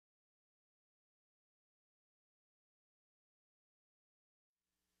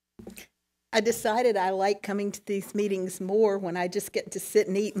I decided I like coming to these meetings more when I just get to sit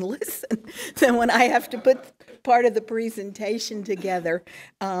and eat and listen than when I have to put part of the presentation together.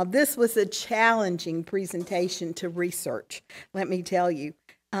 This was a challenging presentation to research, let me tell you.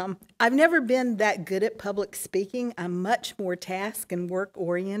 I've never been that good at public speaking. I'm much more task and work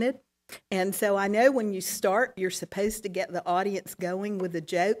oriented. And so I know when you start, you're supposed to get the audience going with a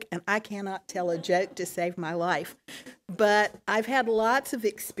joke, and I cannot tell a joke to save my life. But I've had lots of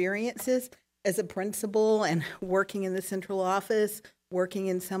experiences as a principal and working in the central office, working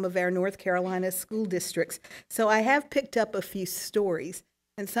in some of our North Carolina school districts. So I have picked up a few stories,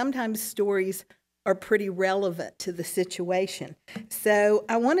 and sometimes stories are pretty relevant to the situation. So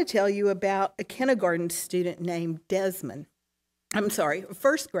I want to tell you about a kindergarten student named Desmond. I'm sorry, a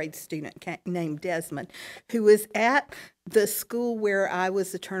first grade student named Desmond, who was at the school where I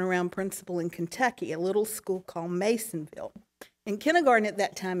was the turnaround principal in Kentucky, a little school called Masonville. In kindergarten at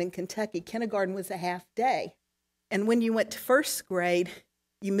that time in Kentucky, kindergarten was a half day. And when you went to first grade,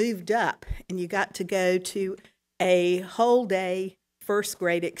 you moved up and you got to go to a whole day first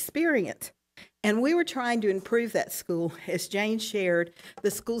grade experience. And we were trying to improve that school. As Jane shared,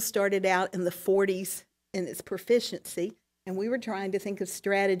 the school started out in the 40s in its proficiency, and we were trying to think of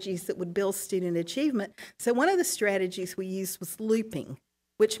strategies that would build student achievement. So one of the strategies we used was looping,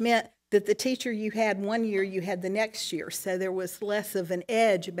 which meant that the teacher you had one year, you had the next year. So there was less of an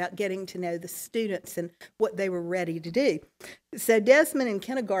edge about getting to know the students and what they were ready to do. So Desmond in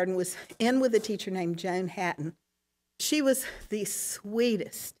kindergarten was in with a teacher named Joan Hatton. She was the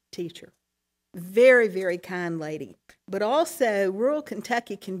sweetest teacher. Very, very kind lady. But also, rural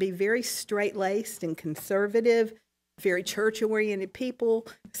Kentucky can be very straight-laced and conservative, very church-oriented people.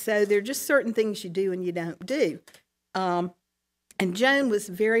 So there are just certain things you do and you don't do. And Joan was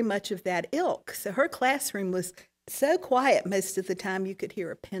very much of that ilk. So her classroom was so quiet most of the time you could hear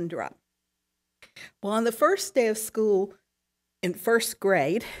a pin drop. Well, on the first day of school in first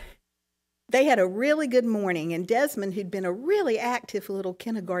grade, they had a really good morning. And Desmond, who'd been a really active little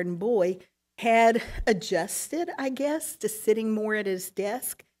kindergarten boy, had adjusted, I guess, to sitting more at his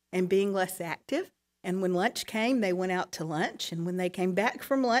desk and being less active. And when lunch came, they went out to lunch. And when they came back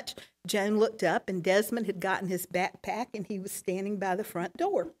from lunch, Joan looked up, and Desmond had gotten his backpack, and he was standing by the front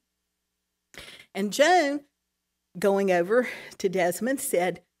door. And Joan, going over to Desmond,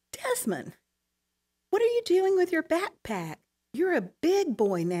 said, "Desmond, what are you doing with your backpack? You're a big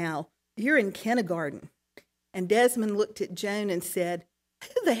boy now. You're in kindergarten." And Desmond looked at Joan and said,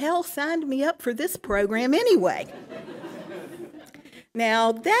 "Who the hell signed me up for this program anyway?"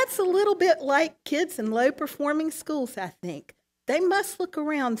 Now, that's a little bit like kids in low-performing schools, I think. They must look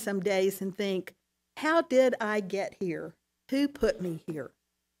around some days and think, how did I get here? Who put me here?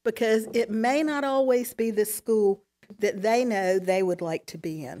 Because it may not always be the school that they know they would like to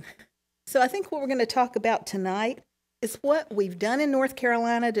be in. So I think what we're going to talk about tonight is what we've done in North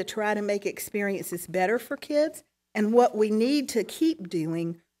Carolina to try to make experiences better for kids, and what we need to keep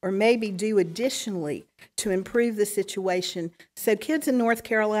doing or maybe do additionally to improve the situation so kids in North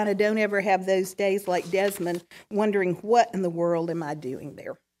Carolina don't ever have those days like Desmond wondering, what in the world am I doing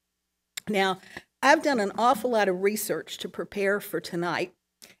there? Now, I've done an awful lot of research to prepare for tonight,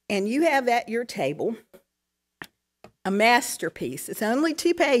 and you have at your table a masterpiece. It's only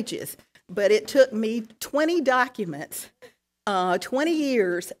 2 pages, but it took me 20 documents, 20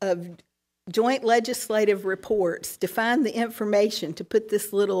 years of joint legislative reports to find the information to put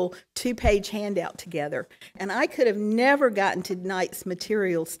this little 2-page handout together. And I could have never gotten tonight's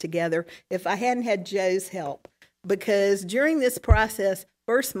materials together if I hadn't had Joe's help, because during this process,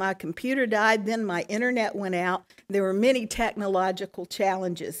 first my computer died, then my internet went out. There were many technological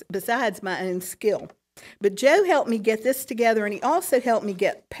challenges besides my own skill. But Joe helped me get this together, and he also helped me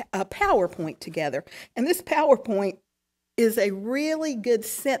get a PowerPoint together. And this PowerPoint is a really good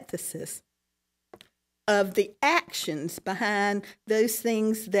synthesis of the actions behind those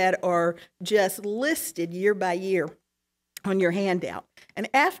things that are just listed year by year on your handout. And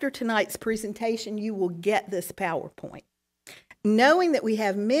after tonight's presentation, you will get this PowerPoint. Knowing that we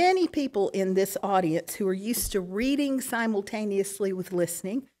have many people in this audience who are used to reading simultaneously with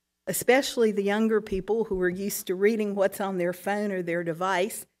listening, especially the younger people who are used to reading what's on their phone or their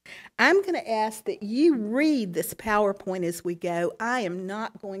device, I'm going to ask that you read this PowerPoint as we go. I am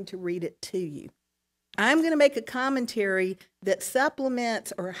not going to read it to you. I'm going to make a commentary that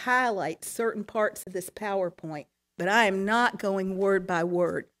supplements or highlights certain parts of this PowerPoint, but I am not going word by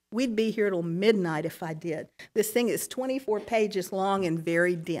word. We'd be here till midnight if I did. This thing is 24 pages long and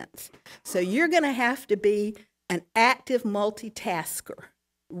very dense. So you're going to have to be an active multitasker.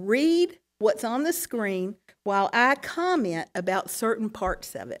 Read what's on the screen while I comment about certain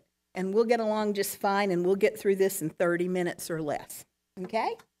parts of it. and we'll get along just fine, and we'll get through this in 30 minutes or less,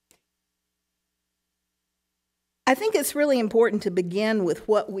 okay? I think it's really important to begin with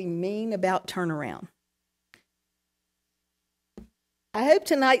what we mean about turnaround. I hope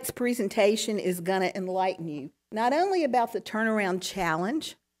tonight's presentation is going to enlighten you, not only about the turnaround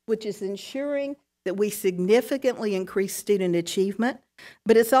challenge, which is ensuring that we significantly increase student achievement,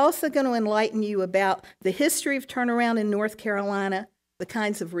 but it's also going to enlighten you about the history of turnaround in North Carolina, the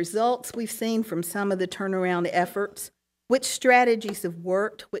kinds of results we've seen from some of the turnaround efforts, which strategies have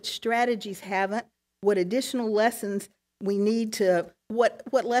worked, which strategies haven't, what additional lessons we need to, what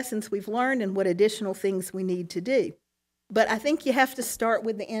lessons we've learned and what additional things we need to do. But I think you have to start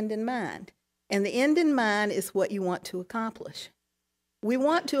with the end in mind. And the end in mind is what you want to accomplish. We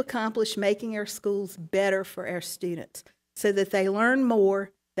want to accomplish making our schools better for our students so that they learn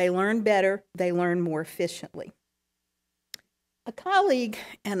more, they learn better, they learn more efficiently. A colleague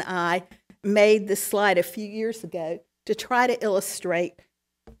and I made this slide a few years ago to try to illustrate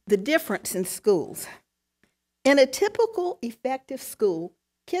the difference in schools. In a typical effective school,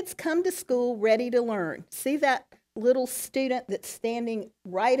 kids come to school ready to learn. See that little student that's standing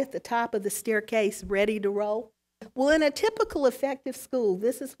right at the top of the staircase ready to roll? Well, in a typical effective school,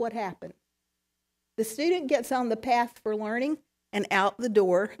 this is what happens. The student gets on the path for learning, and out the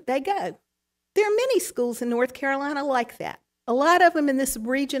door they go. There are many schools in North Carolina like that. A lot of them in this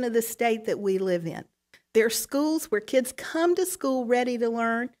region of the state that we live in. There are schools where kids come to school ready to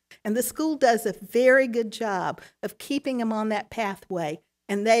learn, and the school does a very good job of keeping them on that pathway,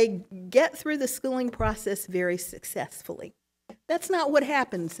 and they get through the schooling process very successfully. That's not what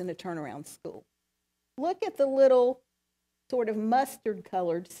happens in a turnaround school. Look at the little sort of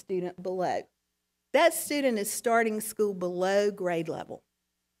mustard-colored student below. That student is starting school below grade level.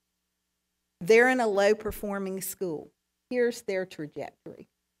 They're in a low-performing school. Here's their trajectory.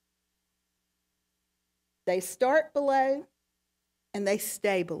 They start below and they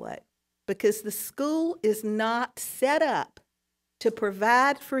stay below because the school is not set up to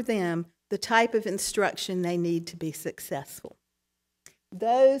provide for them the type of instruction they need to be successful.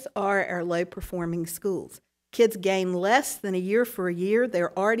 Those are our low-performing schools. Kids gain less than a year for a year.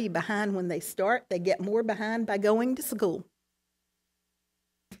 They're already behind when they start. They get more behind by going to school.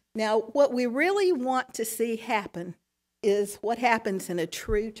 Now, what we really want to see happen is what happens in a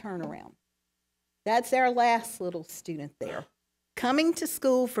true turnaround. That's our last little student there, coming to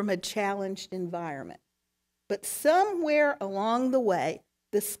school from a challenged environment. But somewhere along the way,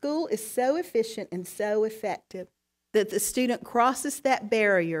 the school is so efficient and so effective that the student crosses that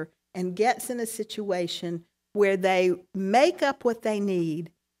barrier and gets in a situation where they make up what they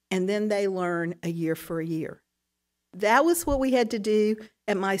need and then they learn a year for a year. That was what we had to do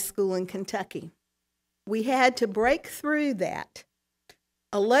at my school in Kentucky. We had to break through that.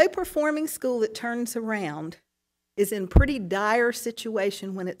 A low-performing school that turns around is in pretty dire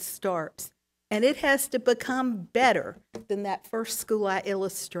situation when it starts, and it has to become better than that first school I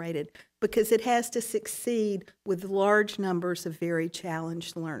illustrated because it has to succeed with large numbers of very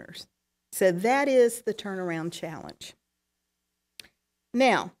challenged learners. So that is the turnaround challenge.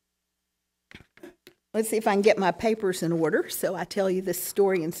 Now, let's see if I can get my papers in order so I tell you this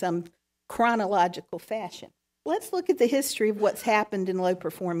story in some chronological fashion. Let's look at the history of what's happened in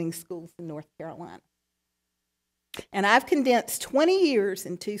low-performing schools in North Carolina. And I've condensed 20 years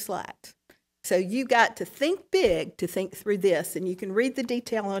in 2 slides. So you got to think big to think through this, and you can read the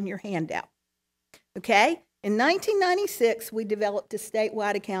detail on your handout. Okay? In 1996, we developed a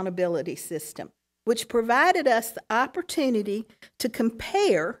statewide accountability system, which provided us the opportunity to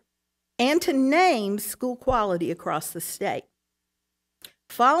compare and to name school quality across the state.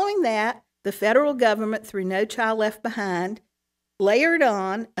 Following that, the federal government, through No Child Left Behind, layered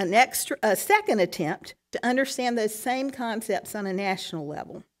on a second attempt to understand those same concepts on a national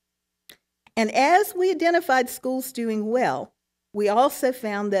level. And as we identified schools doing well, we also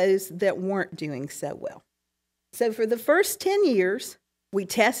found those that weren't doing so well. So for the first 10 years, we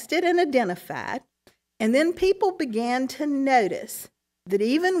tested and identified, and then people began to notice that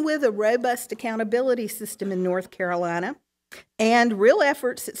even with a robust accountability system in North Carolina and real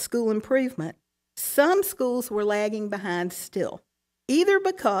efforts at school improvement, some schools were lagging behind still, either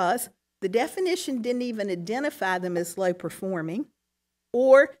because the definition didn't even identify them as low performing,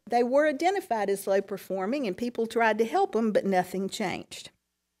 or they were identified as low performing and people tried to help them, but nothing changed.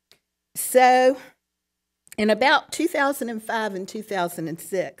 So in about 2005 and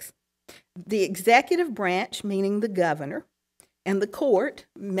 2006, the executive branch, meaning the governor, and the court,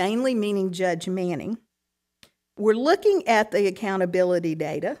 mainly meaning Judge Manning, were looking at the accountability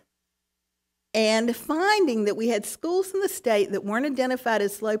data, and finding that we had schools in the state that weren't identified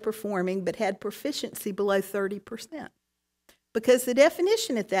as low performing but had proficiency below 30%. Because the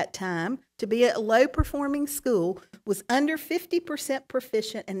definition at that time to be a low performing school was under 50%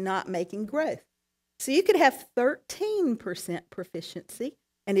 proficient and not making growth. So you could have 13% proficiency,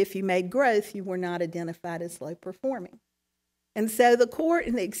 and if you made growth, you were not identified as low performing. And so the court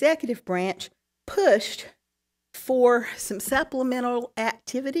and the executive branch pushed for some supplemental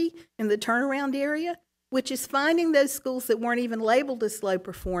activity in the turnaround area, which is finding those schools that weren't even labeled as low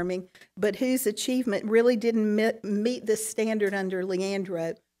performing, but whose achievement really didn't meet the standard under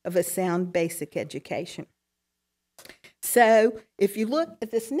Leandro of a sound basic education. So if you look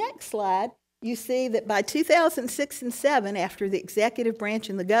at this next slide, you see that by 2006 and 2007, after the executive branch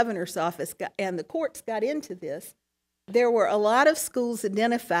and the governor's office and the courts got into this, there were a lot of schools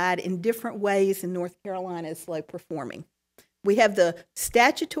identified in different ways in North Carolina as low performing. We have the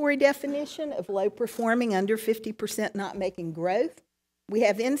statutory definition of low performing, under 50% not making growth. We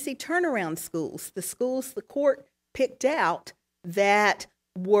have NC turnaround schools, the schools the court picked out that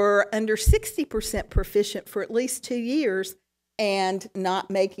were under 60% proficient for at least 2 years and not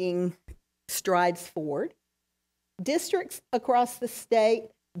making strides forward. Districts across the state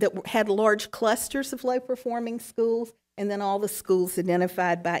that had large clusters of low performing schools, and then all the schools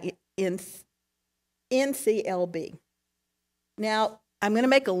identified by NCLB. Now, I'm going to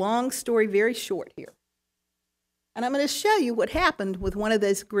make a long story very short here. And I'm going to show you what happened with one of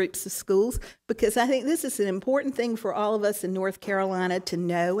those groups of schools, because I think this is an important thing for all of us in North Carolina to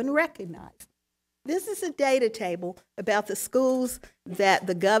know and recognize. This is a data table about the schools that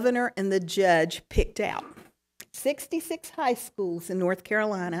the governor and the judge picked out. 66 high schools in North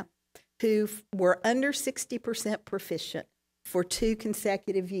Carolina who were under 60% proficient for 2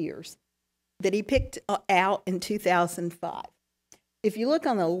 consecutive years that he picked out in 2005. If you look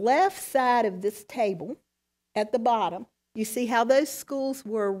on the left side of this table, at the bottom, you see how those schools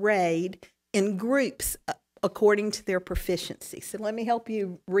were arrayed in groups according to their proficiency. So let me help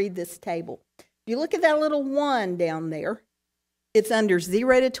you read this table. If you look at that little 1 down there, it's under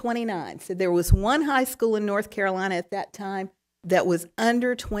 0 to 29. So there was one high school in North Carolina at that time that was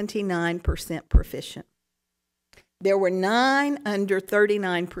under 29% proficient. There were 9 under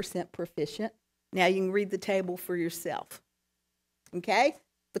 39% proficient. Now you can read the table for yourself. Okay?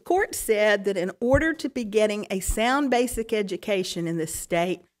 The court said that in order to be getting a sound basic education in this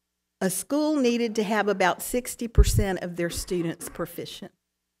state, a school needed to have about 60% of their students proficient.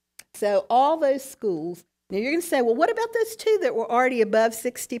 So all those schools, now you're going to say, well, what about those 2 that were already above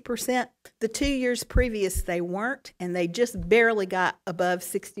 60%? The 2 years previous they weren't, and they just barely got above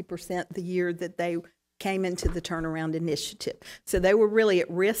 60% the year that they came into the turnaround initiative. So they were really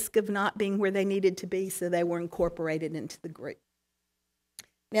at risk of not being where they needed to be, so they were incorporated into the group.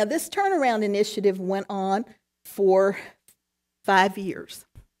 Now, this turnaround initiative went on for 5 years.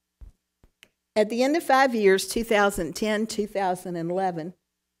 At the end of 5 years, 2010, 2011,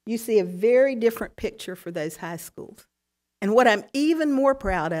 you see a very different picture for those high schools. And what I'm even more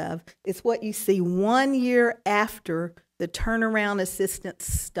proud of is what you see 1 year after the turnaround assistance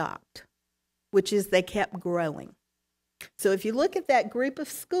stopped, which is they kept growing. So if you look at that group of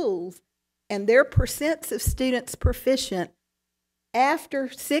schools and their percents of students proficient, after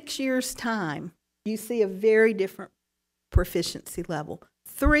 6 years' time, you see a very different proficiency level.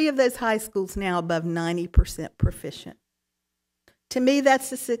 3 of those high schools now above 90% proficient. To me,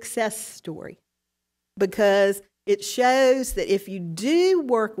 that's a success story because it shows that if you do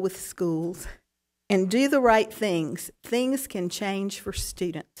work with schools and do the right things, things can change for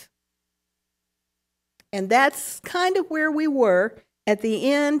students. And that's kind of where we were at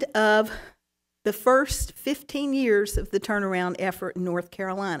the end of the first 15 years of the turnaround effort in North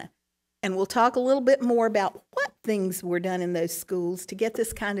Carolina. And we'll talk a little bit more about what things were done in those schools to get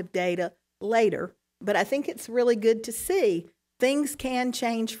this kind of data later. But I think it's really good to see things can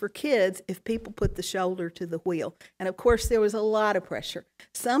change for kids if people put the shoulder to the wheel. And of course, there was a lot of pressure.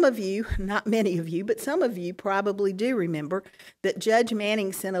 Some of you, not many of you, but some of you probably do remember that Judge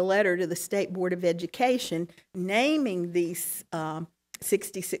Manning sent a letter to the State Board of Education naming these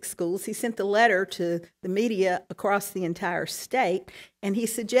 66 schools. He sent the letter to the media across the entire state, and he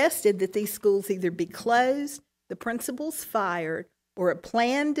suggested that these schools either be closed, the principals fired, or a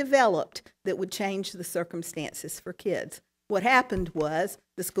plan developed that would change the circumstances for kids. What happened was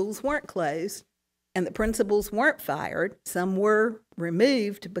the schools weren't closed and the principals weren't fired. Some were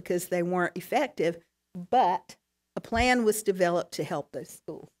removed because they weren't effective, but a plan was developed to help those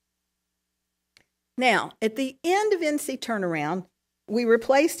schools. Now, at the end of NC Turnaround, we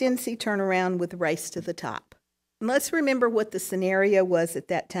replaced NC Turnaround with Race to the Top. And let's remember what the scenario was at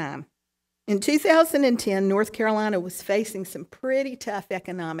that time. In 2010, North Carolina was facing some pretty tough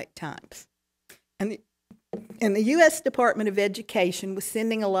economic times. And the U.S. Department of Education was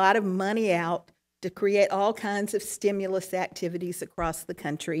sending a lot of money out to create all kinds of stimulus activities across the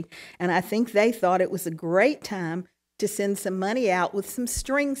country. And I think they thought it was a great time to send some money out with some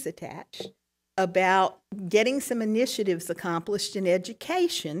strings attached about getting some initiatives accomplished in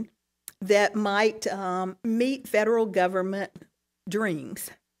education that might meet federal government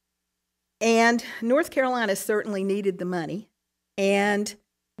dreams. And North Carolina certainly needed the money. And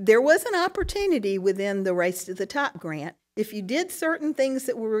there was an opportunity within the Race to the Top grant. If you did certain things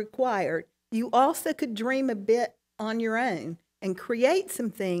that were required, you also could dream a bit on your own and create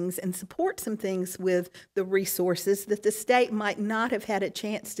some things and support some things with the resources that the state might not have had a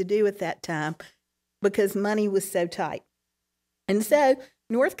chance to do at that time because money was so tight. And so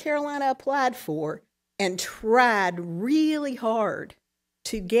North Carolina applied for and tried really hard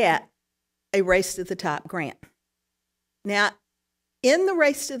to get a Race to the Top grant. Now, in the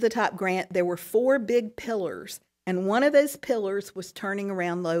Race to the Top grant, there were 4 big pillars, and one of those pillars was turning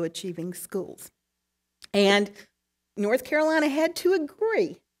around low-achieving schools. And North Carolina had to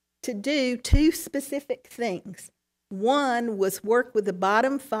agree to do 2 specific things. One was work with the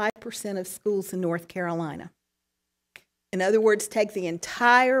bottom 5% of schools in North Carolina. In other words, take the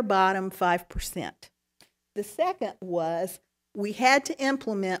entire bottom 5%. The second was we had to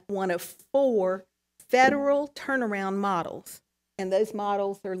implement one of 4 federal turnaround models, and those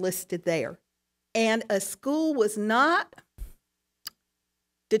models are listed there. And a school was not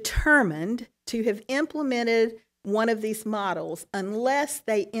determined to have implemented one of these models unless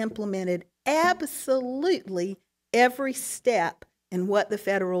they implemented absolutely every step in what the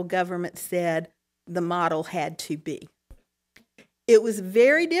federal government said the model had to be. It was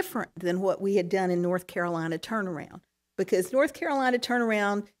very different than what we had done in North Carolina Turnaround, because North Carolina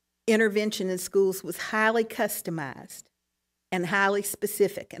Turnaround intervention in schools was highly customized and highly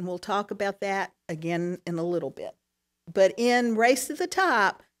specific, and we'll talk about that again in a little bit. But in Race to the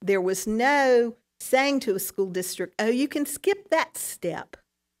Top, there was no saying to a school district, oh, you can skip that step.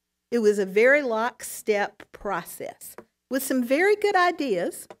 It was a very lockstep process with some very good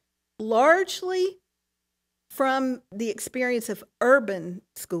ideas, largely from the experience of urban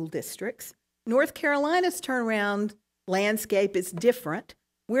school districts. North Carolina's turnaround landscape is different.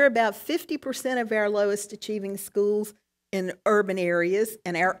 We're about 50% of our lowest achieving schools in urban areas,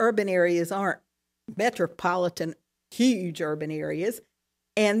 and our urban areas aren't metropolitan, huge urban areas.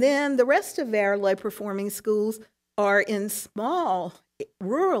 And then the rest of our low-performing schools are in small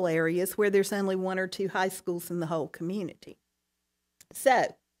rural areas where there's only 1 or 2 high schools in the whole community.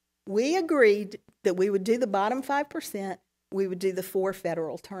 So we agreed that we would do the bottom 5%, we would do the 4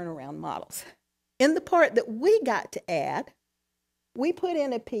 federal turnaround models. In the part that we got to add, we put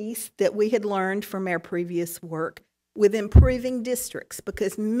in a piece that we had learned from our previous work with improving districts,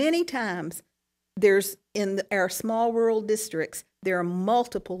 because many times our small rural districts, there are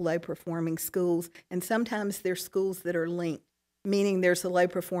multiple low-performing schools, and sometimes there's schools that are linked, meaning there's a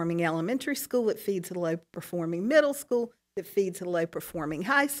low-performing elementary school that feeds a low-performing middle school that feeds a low-performing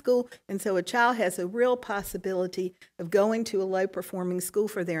high school, and so a child has a real possibility of going to a low-performing school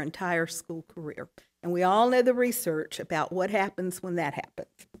for their entire school career. And we all know the research about what happens when that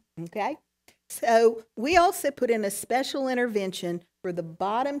happens, okay? So we also put in a special intervention for the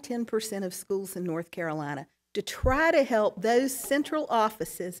bottom 10% of schools in North Carolina to try to help those central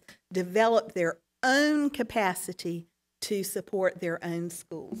offices develop their own capacity to support their own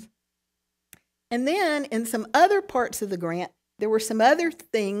schools. And then in some other parts of the grant, there were some other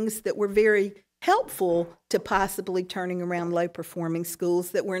things that were very helpful to possibly turning around low-performing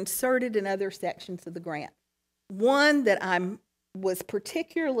schools that were inserted in other sections of the grant. One that I was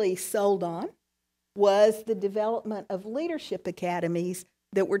particularly sold on was the development of leadership academies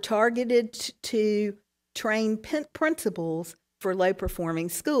that were targeted to train principals for low-performing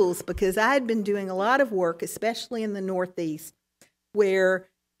schools, because I had been doing a lot of work, especially in the Northeast, where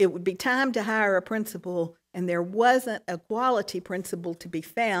it would be time to hire a principal and there wasn't a quality principal to be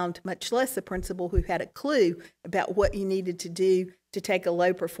found, much less a principal who had a clue about what you needed to do to take a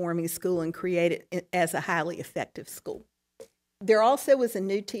low-performing school and create it as a highly effective school. There also was a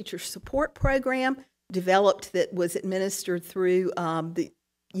new teacher support program developed that was administered through the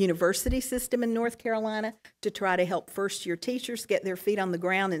university system in North Carolina to try to help first-year teachers get their feet on the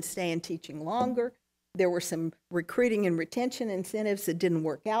ground and stay in teaching longer. There were some recruiting and retention incentives that didn't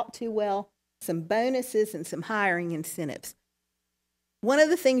work out too well, some bonuses, and some hiring incentives. One of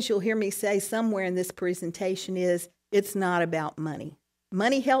the things you'll hear me say somewhere in this presentation is it's not about money.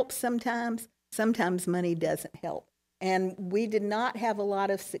 Money helps sometimes money doesn't help. And we did not have a lot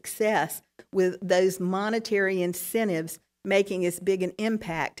of success with those monetary incentives making as big an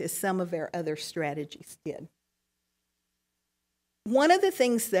impact as some of our other strategies did. One of the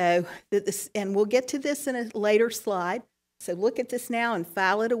things, though, and we'll get to this in a later slide, so look at this now and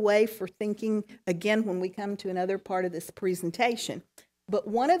file it away for thinking again when we come to another part of this presentation. But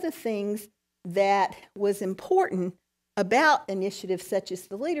one of the things that was important about initiatives such as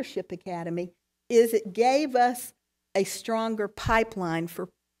the Leadership Academy is it gave us a stronger pipeline for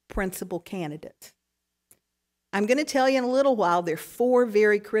principal candidates. I'm going to tell you in a little while there are 4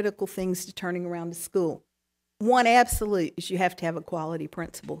 very critical things to turning around a school. One absolute is you have to have a quality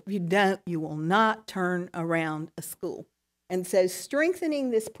principal. If you don't, you will not turn around a school. And so strengthening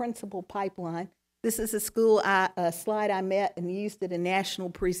this principal pipeline, this is a slide I met and used at a national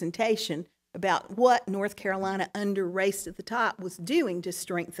presentation about what North Carolina under Race to the Top was doing to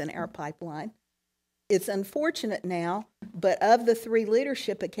strengthen our pipeline. It's unfortunate now, but of the 3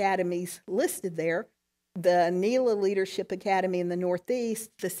 leadership academies listed there, the NELA Leadership Academy in the Northeast,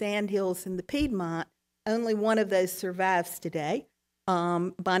 the Sandhills, and the Piedmont, only one of those survives today.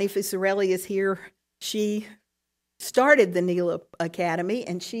 Bonnie Fusarelli is here. She started the NELA Academy,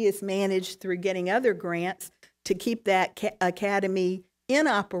 and she has managed through getting other grants to keep that academy in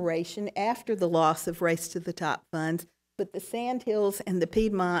operation after the loss of Race to the Top funds. But the Sandhills and the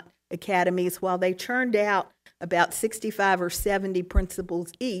Piedmont academies, while they churned out about 65 or 70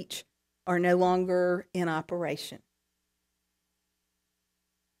 principals each, are no longer in operation.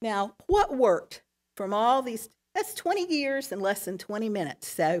 Now, what worked from all these? That's 20 years in less than 20 minutes,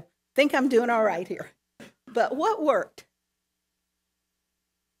 so I think I'm doing all right here. But what worked?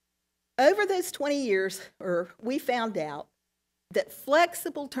 Over those 20 years, we found out that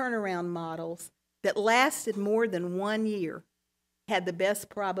flexible turnaround models that lasted more than 1 year had the best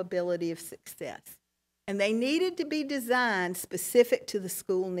probability of success. And they needed to be designed specific to the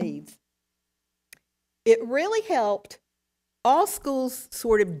school needs. It really helped. All schools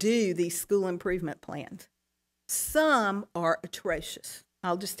sort of do these school improvement plans. Some are atrocious.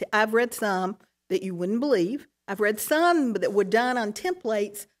 I've read some that you wouldn't believe. I've read some that were done on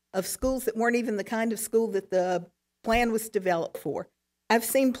templates of schools that weren't even the kind of school that the plan was developed for. I've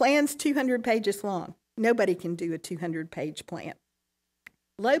seen plans 200 pages long. Nobody can do a 200-page plan.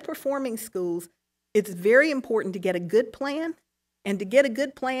 Low-performing schools, it's very important to get a good plan. And to get a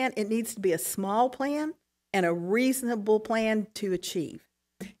good plan, it needs to be a small plan and a reasonable plan to achieve.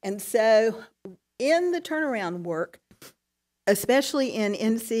 And so in the turnaround work, especially in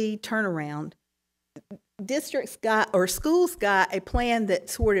NC turnaround, schools got a plan that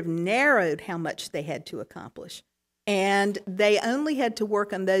sort of narrowed how much they had to accomplish. And they only had to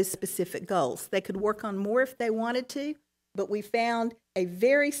work on those specific goals. They could work on more if they wanted to, but we found a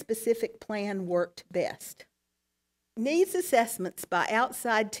very specific plan worked best. Needs assessments by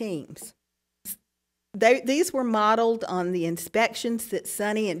outside teams. These were modeled on the inspections that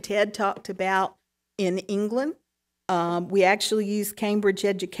Sunny and Ted talked about in England. We actually used Cambridge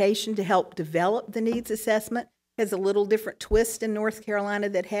Education to help develop the needs assessment. It has a little different twist in North Carolina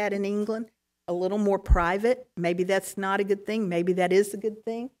that had in England, a little more private. Maybe that's not a good thing. Maybe that is a good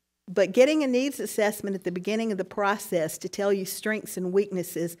thing. But getting a needs assessment at the beginning of the process to tell you strengths and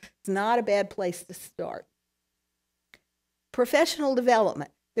weaknesses is not a bad place to start. Professional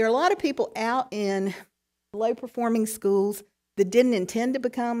development. There are a lot of people out in low-performing schools that didn't intend to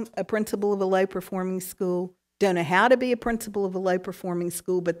become a principal of a low-performing school, don't know how to be a principal of a low-performing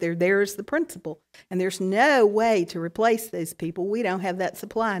school, but they're there as the principal. And there's no way to replace those people. We don't have that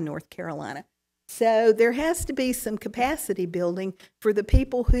supply in North Carolina. So there has to be some capacity building for the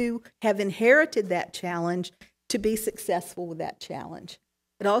people who have inherited that challenge to be successful with that challenge.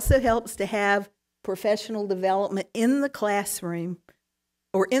 It also helps to have professional development in the classroom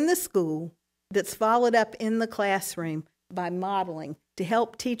or in the school that's followed up in the classroom by modeling to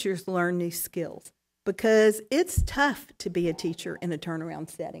help teachers learn new skills, because it's tough to be a teacher in a turnaround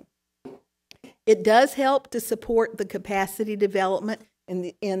setting. It does help to support the capacity development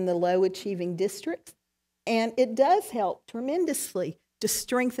in the low-achieving districts, and it does help tremendously to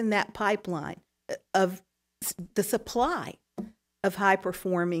strengthen that pipeline of the supply of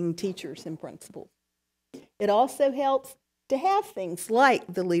high-performing teachers and principals. It also helps to have things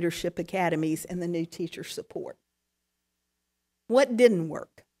like the leadership academies and the new teacher support. What didn't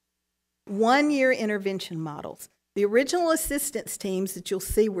work? One-year intervention models. The original assistance teams that you'll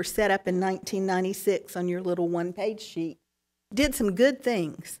see were set up in 1996 on your little one-page sheet did some good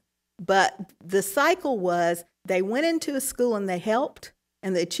things, but the cycle was they went into a school and they helped,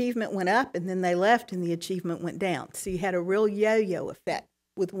 and the achievement went up, and then they left and the achievement went down. So you had a real yo-yo effect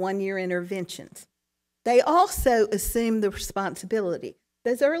with one-year interventions. They also assumed the responsibility.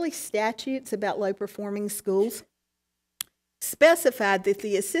 Those early statutes about low-performing schools specified that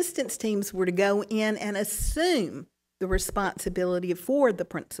the assistance teams were to go in and assume the responsibility for the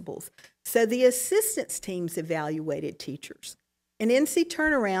principals. So the assistance teams evaluated teachers. In NC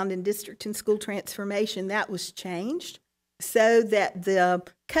Turnaround and District and School Transformation, that was changed so that the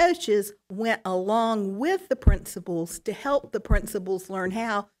coaches went along with the principals to help the principals learn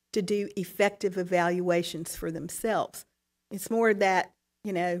how to do effective evaluations for themselves. It's more that,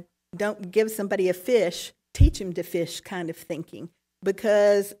 don't give somebody a fish, teach them to fish kind of thinking,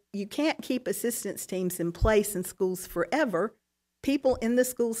 because you can't keep assistance teams in place in schools forever. People in the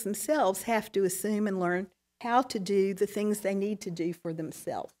schools themselves have to assume and learn how to do the things they need to do for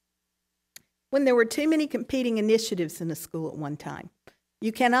themselves. When there were too many competing initiatives in a school at one time,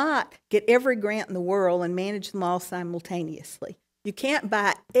 you cannot get every grant in the world and manage them all simultaneously. You can't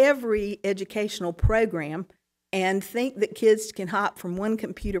buy every educational program and think that kids can hop from one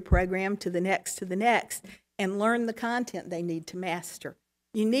computer program to the next and learn the content they need to master.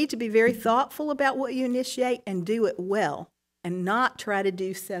 You need to be very thoughtful about what you initiate and do it well, and not try to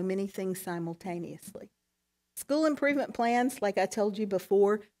do so many things simultaneously. School improvement plans, like I told you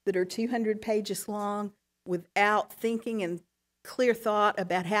before, that are 200 pages long without thinking and clear thought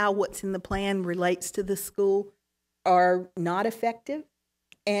about how what's in the plan relates to the school, are not effective.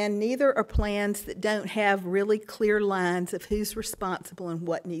 And neither are plans that don't have really clear lines of who's responsible and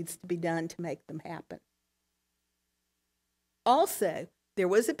what needs to be done to make them happen. Also, there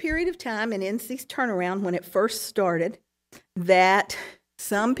was a period of time in NC's turnaround when it first started that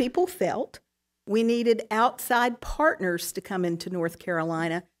some people felt we needed outside partners to come into North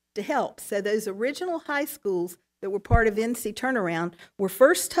Carolina to help. So those original high schools that were part of NC Turnaround were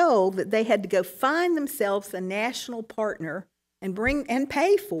first told that they had to go find themselves a national partner and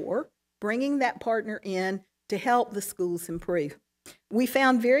pay for bringing that partner in to help the schools improve. We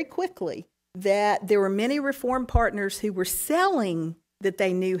found very quickly that there were many reform partners who were selling that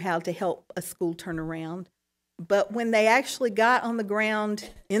they knew how to help a school turn around, but when they actually got on the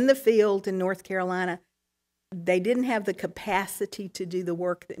ground in the field in North Carolina, they didn't have the capacity to do the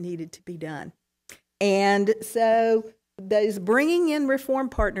work that needed to be done. And so those bringing in reform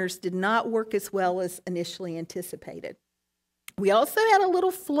partners did not work as well as initially anticipated. We also had a little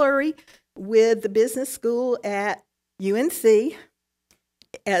flurry with the business school at UNC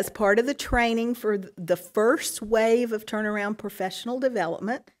as part of the training for the first wave of turnaround professional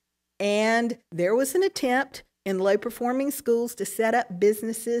development. And there was an attempt in low-performing schools to set up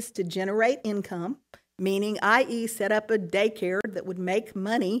businesses to generate income, meaning, i.e., set up a daycare that would make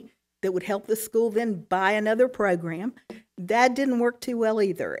money that would help the school then buy another program. That didn't work too well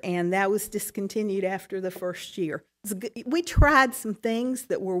either, and that was discontinued after the first year. We tried some things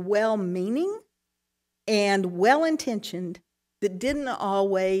that were well-meaning and well-intentioned that didn't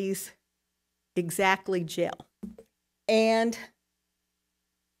always exactly gel. And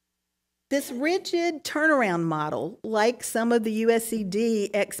this rigid turnaround model, like some of the USED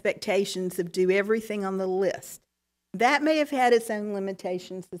expectations of do everything on the list, that may have had its own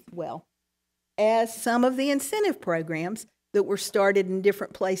limitations as well as some of the incentive programs that were started in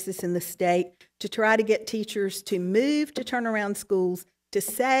different places in the state to try to get teachers to move to turnaround schools, to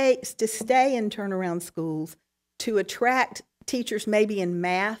stay in turnaround schools, to attract teachers maybe in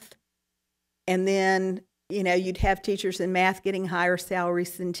math, and then you'd have teachers in math getting higher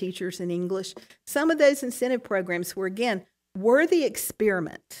salaries than teachers in English. Some of those incentive programs were, again, worthy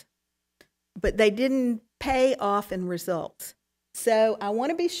experiments, but they didn't pay off in results. So I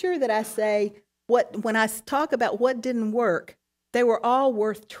want to be sure that I say, when I talk about what didn't work, they were all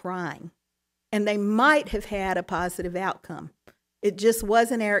worth trying, and they might have had a positive outcome. It just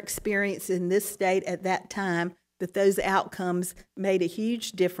wasn't our experience in this state at that time that those outcomes made a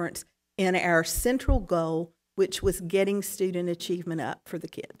huge difference in our central goal, which was getting student achievement up for the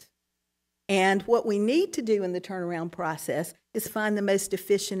kids. And what we need to do in the turnaround process is find the most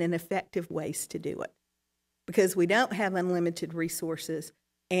efficient and effective ways to do it, because we don't have unlimited resources,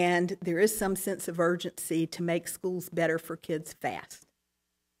 and there is some sense of urgency to make schools better for kids fast.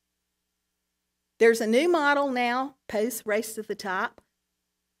 There's a new model now, post Race to the Top.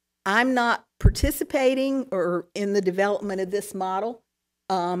 I'm not participating or in the development of this model,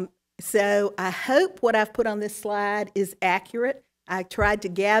 so I hope what I've put on this slide is accurate. I tried to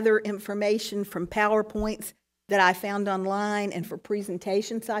gather information from PowerPoints that I found online and for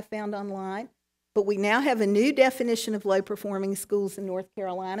presentations I found online. But we now have a new definition of low-performing schools in North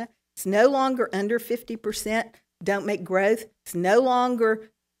Carolina. It's no longer under 50% don't make growth. It's no longer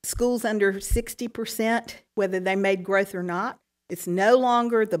schools under 60%, whether they made growth or not. It's no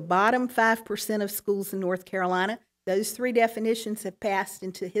longer the bottom 5% of schools in North Carolina. Those three definitions have passed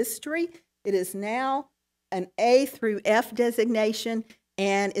into history. It is now an A through F designation,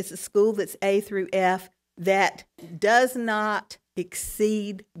 and it's a school that's A through F that does not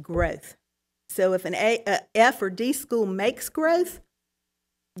exceed growth. So if an F or D school makes growth,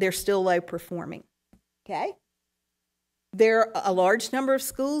 they're still low performing. Okay? There are a large number of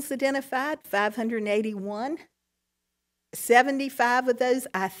schools identified, 581. 75 of those,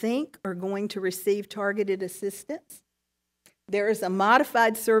 I think, are going to receive targeted assistance. There is a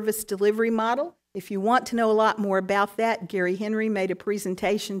modified service delivery model. If you want to know a lot more about that, Gary Henry made a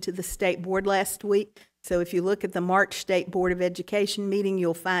presentation to the state board last week. So if you look at the March State Board of Education meeting,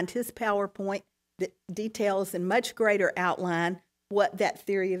 you'll find his PowerPoint that details in much greater outline what that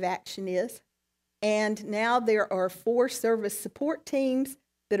theory of action is. And now there are 4 service support teams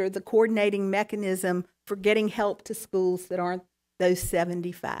that are the coordinating mechanism for getting help to schools that aren't those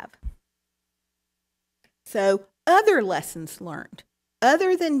 75. So other lessons learned,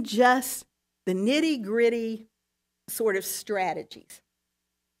 other than just the nitty-gritty sort of strategies.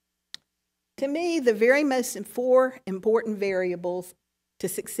 To me, the very most 4 important variables to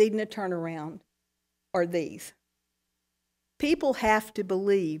succeed in a turnaround are these. People have to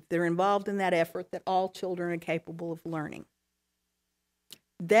believe they're involved in that effort, that all children are capable of learning.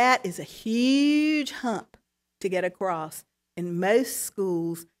 That is a huge hump to get across in most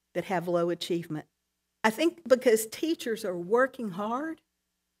schools that have low achievement. I think because teachers are working hard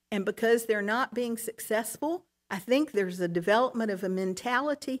and because they're not being successful, I think there's a development of a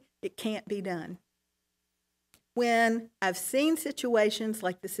mentality it can't be done. When I've seen situations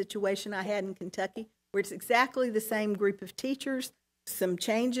like the situation I had in Kentucky, where it's exactly the same group of teachers, some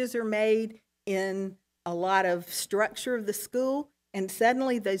changes are made in a lot of structure of the school, and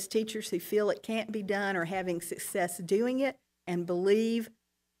suddenly those teachers who feel it can't be done are having success doing it and believe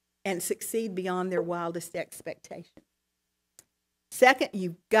and succeed beyond their wildest expectations. Second,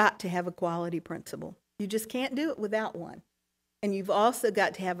 you've got to have a quality principal. You just can't do it without one. And you've also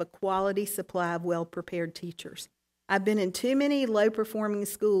got to have a quality supply of well-prepared teachers. I've been in too many low-performing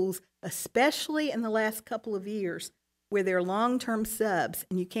schools, especially in the last couple of years, where they're long-term subs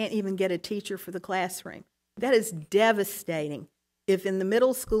and you can't even get a teacher for the classroom. That is devastating. If in the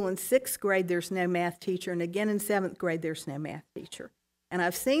middle school in 6th grade there's no math teacher, and again in 7th grade there's no math teacher. And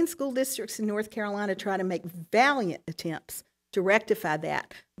I've seen school districts in North Carolina try to make valiant attempts to rectify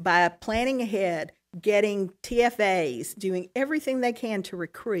that by planning ahead, getting TFAs, doing everything they can to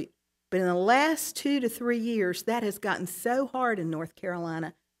recruit. But in the last 2 to 3 years, that has gotten so hard in North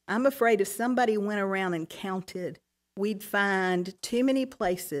Carolina, I'm afraid if somebody went around and counted, we'd find too many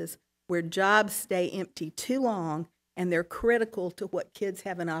places where jobs stay empty too long and they're critical to what kids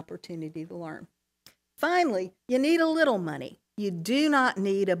have an opportunity to learn. Finally, you need a little money. You do not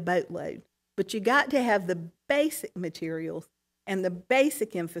need a boatload, but you got to have the basic materials and the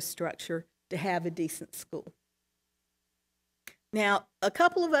basic infrastructure to have a decent school. Now, a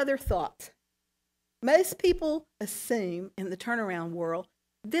couple of other thoughts. Most people assume in the turnaround world,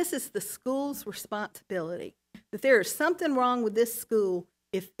 this is the school's responsibility, that there is something wrong with this school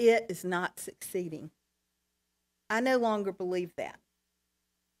if it is not succeeding. I no longer believe that.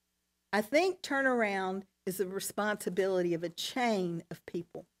 I think turnaround is the responsibility of a chain of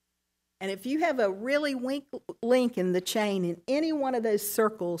people. And if you have a really weak link in the chain in any one of those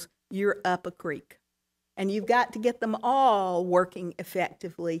circles, you're up a creek. And you've got to get them all working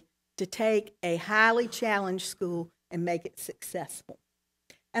effectively to take a highly challenged school and make it successful.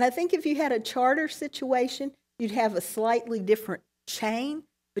 And I think if you had a charter situation, you'd have a slightly different chain,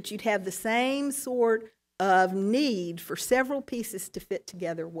 but you'd have the same sort of need for several pieces to fit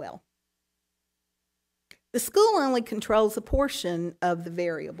together well. The school only controls a portion of the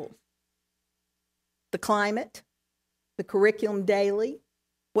variables. The climate, the curriculum daily,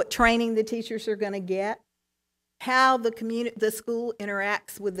 what training the teachers are going to get, how the school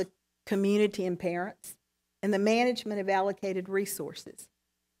interacts with the community and parents, and the management of allocated resources.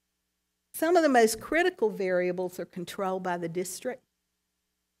 Some of the most critical variables are controlled by the district.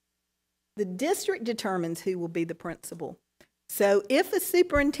 The district determines who will be the principal. So if a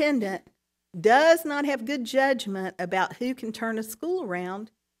superintendent does not have good judgment about who can turn a school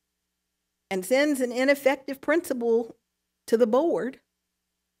around and sends an ineffective principal to the board,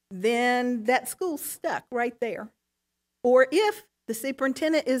 then that school's stuck right there. Or if the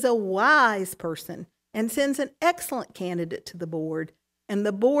superintendent is a wise person and sends an excellent candidate to the board, and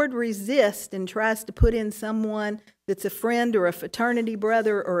the board resists and tries to put in someone that's a friend or a fraternity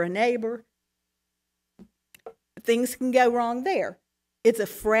brother or a neighbor, things can go wrong there. It's a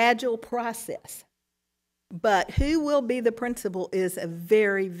fragile process. But who will be the principal is a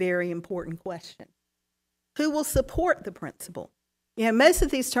very, very important question. Who will support the principal? You know, most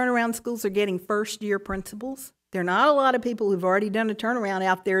of these turnaround schools are getting first-year principals. There are not a lot of people who've already done a turnaround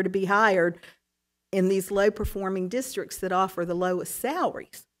out there to be hired in these low-performing districts that offer the lowest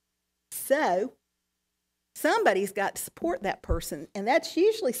salaries. So somebody's got to support that person, and that's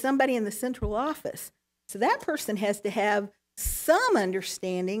usually somebody in the central office. So that person has to have some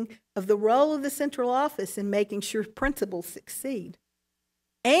understanding of the role of the central office in making sure principals succeed,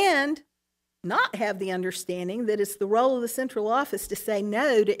 and not have the understanding that it's the role of the central office to say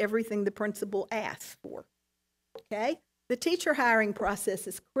no to everything the principal asks for. Okay? The teacher hiring process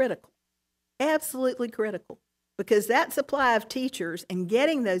is critical, absolutely critical, because that supply of teachers and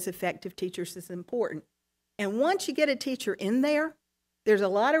getting those effective teachers is important. And once you get a teacher in there, there's a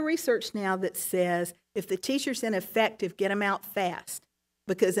lot of research now that says if the teacher's ineffective, get them out fast,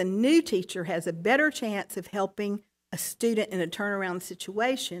 because a new teacher has a better chance of helping a student in a turnaround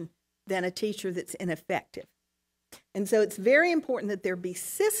situation than a teacher that's ineffective. And so it's very important that there be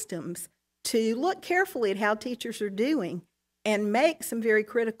systems to look carefully at how teachers are doing and make some very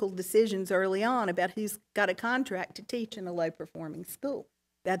critical decisions early on about who's got a contract to teach in a low-performing school.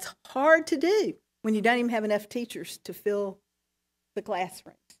 That's hard to do when you don't even have enough teachers to fill the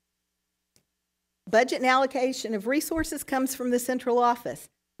classrooms. Budget and allocation of resources comes from the central office.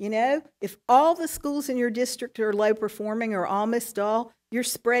 You know, if all the schools in your district are low-performing, or almost all, you're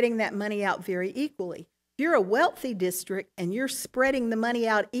spreading that money out very equally. If you're a wealthy district and you're spreading the money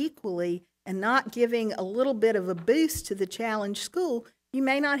out equally and not giving a little bit of a boost to the challenged school, you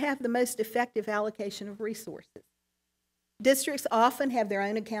may not have the most effective allocation of resources. Districts often have their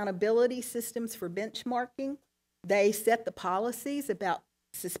own accountability systems for benchmarking. They set the policies about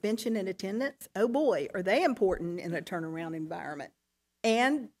suspension and attendance. Oh boy, are they important in a turnaround environment.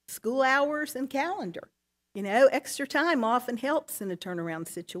 And school hours and calendar. You know, extra time often helps in a turnaround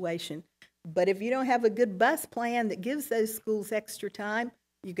situation. But if you don't have a good bus plan that gives those schools extra time,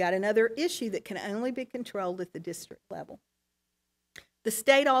 you've got another issue that can only be controlled at the district level. The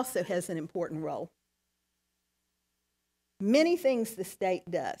state also has an important role. Many things the state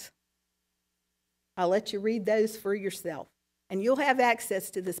does. I'll let you read those for yourself. And you'll have access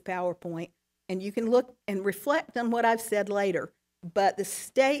to this PowerPoint, and you can look and reflect on what I've said later. But the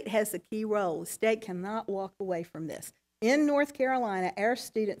state has a key role. The state cannot walk away from this. In North Carolina, our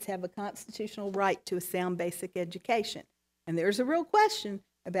students have a constitutional right to a sound basic education. And there's a real question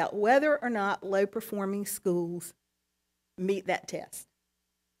about whether or not low-performing schools meet that test.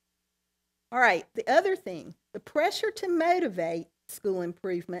 All right, the other thing, the pressure to motivate school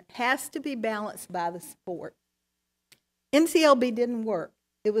improvement has to be balanced by the support. NCLB didn't work.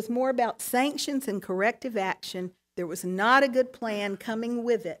 It was more about sanctions and corrective action. There was not a good plan coming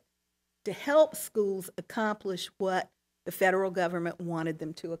with it to help schools accomplish what the federal government wanted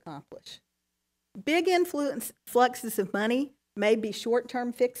them to accomplish. Big influxes of money may be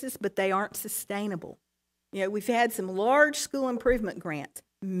short-term fixes, but they aren't sustainable. You know, we've had some large school improvement grants,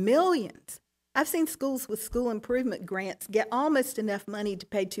 millions. I've seen schools with school improvement grants get almost enough money to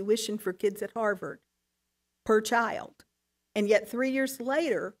pay tuition for kids at Harvard per child. And yet 3 years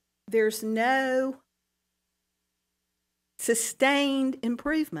later, there's no sustained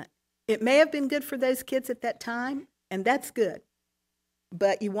improvement. It may have been good for those kids at that time, and that's good.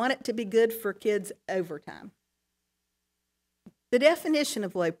 But you want it to be good for kids over time. The definition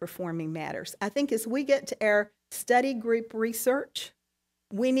of low performing matters. I think as we get to our study group research,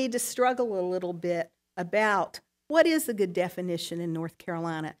 we need to struggle a little bit about what is a good definition in North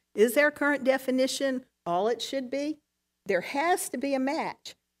Carolina. Is our current definition all it should be? There has to be a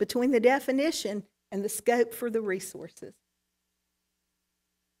match between the definition and the scope for the resources.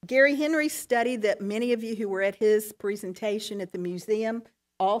 Gary Henry's study that many of you who were at his presentation at the museum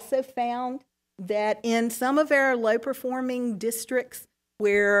also found that in some of our low-performing districts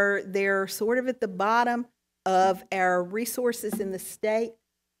where they're sort of at the bottom of our resources in the state,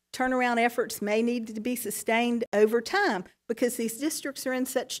 turnaround efforts may need to be sustained over time because these districts are in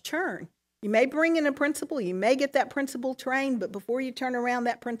such churn. You may bring in a principal, you may get that principal trained, but before you turn around,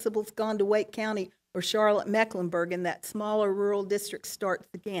 that principal's gone to Wake County or Charlotte-Mecklenburg, and that smaller rural district starts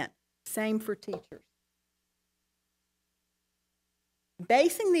again. Same for teachers.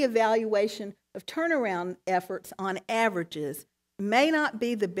 Basing the evaluation of turnaround efforts on averages may not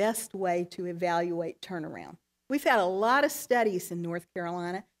be the best way to evaluate turnaround. We've had a lot of studies in North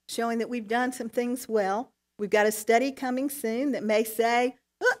Carolina showing that we've done some things well. We've got a study coming soon that may say,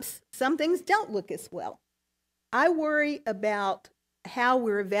 oops, some things don't look as well. I worry about how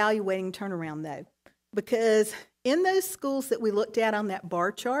we're evaluating turnaround, though, because in those schools that we looked at on that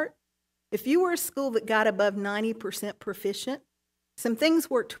bar chart, If you were a school that got above 90% proficient, some things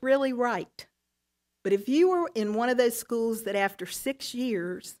worked really right. But if you were in one of those schools that after 6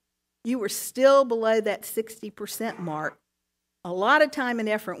 years, you were still below that 60% mark, a lot of time and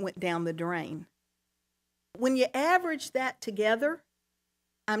effort went down the drain. When you average that together,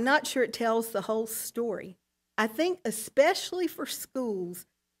 I'm not sure it tells the whole story. I think especially for schools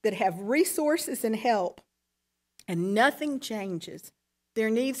that have resources and help and nothing changes, there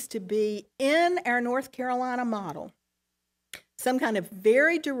needs to be, in our North Carolina model, some kind of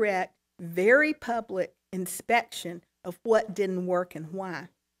very direct, very public inspection of what didn't work and why.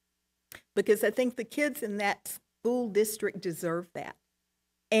 Because I think the kids in that school district deserve that.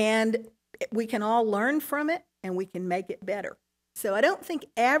 And we can all learn from it and we can make it better. So I don't think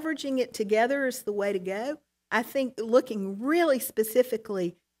averaging it together is the way to go. I think looking really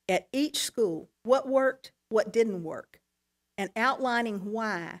specifically at each school, what worked, what didn't work, and outlining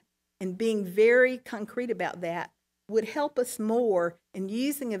why and being very concrete about that would help us more in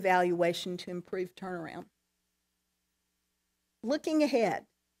using evaluation to improve turnaround. Looking ahead,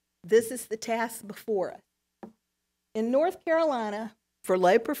 this is the task before us. In North Carolina, for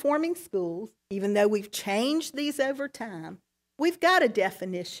low-performing schools, even though we've changed these over time, we've got a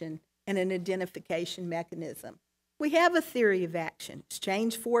definition and an identification mechanism. We have a theory of action. It's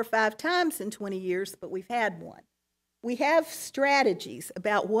changed 4 or 5 times in 20 years, but we've had one. We have strategies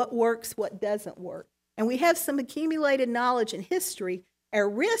about what works, what doesn't work. And we have some accumulated knowledge and history. Our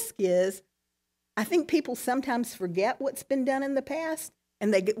risk is, I think people sometimes forget what's been done in the past,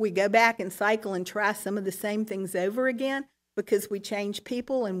 and we go back and cycle and try some of the same things over again because we change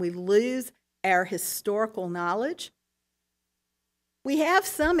people and we lose our historical knowledge. We have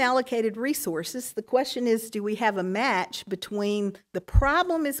some allocated resources. The question is, do we have a match between the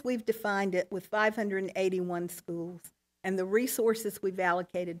problem as we've defined it with 581 schools and the resources we've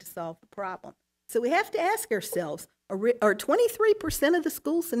allocated to solve the problem? So we have to ask ourselves, are 23% of the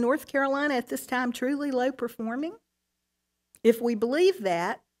schools in North Carolina at this time truly low performing? If we believe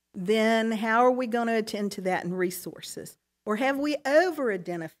that, then how are we going to attend to that in resources? Or have we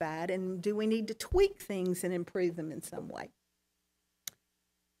over-identified, and do we need to tweak things and improve them in some way?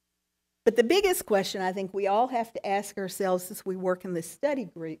 But the biggest question I think we all have to ask ourselves as we work in this study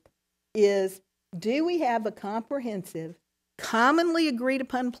group is, do we have a comprehensive, commonly agreed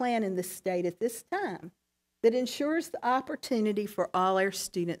upon plan in this state at this time that ensures the opportunity for all our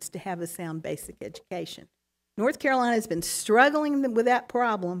students to have a sound basic education? North Carolina has been struggling with that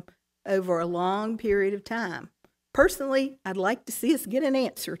problem over a long period of time. Personally, I'd like to see us get an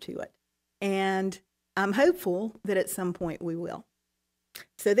answer to it, and I'm hopeful that at some point we will.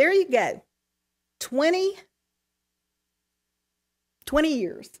 So there you go, 20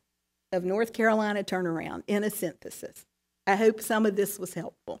 years of North Carolina turnaround in a synthesis. I hope some of this was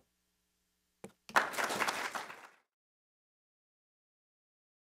helpful.